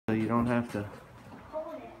don't have to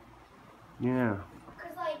hold it. Yeah.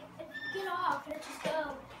 Because, like, if you get off, it'll just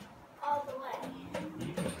go all the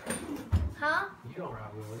way. Huh? You don't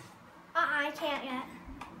ride with it. I can't yet.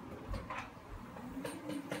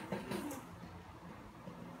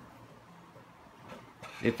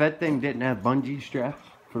 If that thing didn't have bungee straps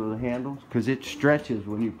for the handles, because it stretches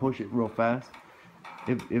when you push it real fast,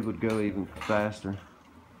 it would go even faster.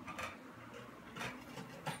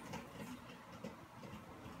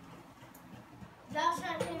 That's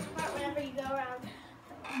my favorite part whenever you go around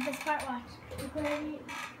this part. Watch. Whenever you,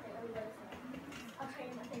 I'll show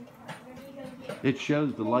you my favorite part. Whenever you go here. It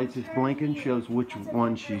shows the lights is blinking, shows which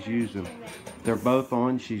one she's using. They're both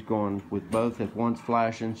on, she's going with both. If one's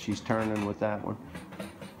flashing, she's turning with that one.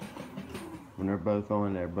 When they're both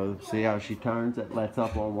on, they're both. See how she turns? It lets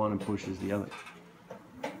up on one and pushes the other.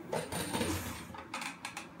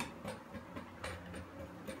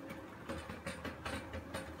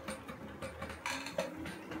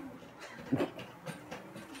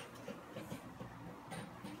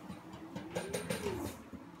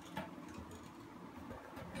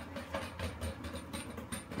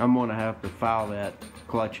 I'm gonna have to file that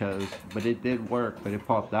clutch hose, but it did work, but it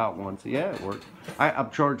popped out once. Yeah, it worked. I'm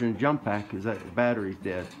charging jump pack because that battery's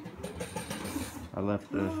dead. I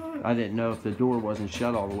didn't know if the door wasn't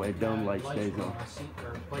shut all the way. Dome light stays on.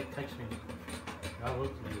 Blake texted me. I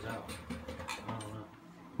looked and he was out. I don't know.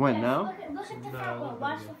 When now? Look at the front one.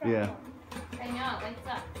 Watch the front Yeah. one. I know, it lights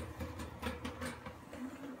up.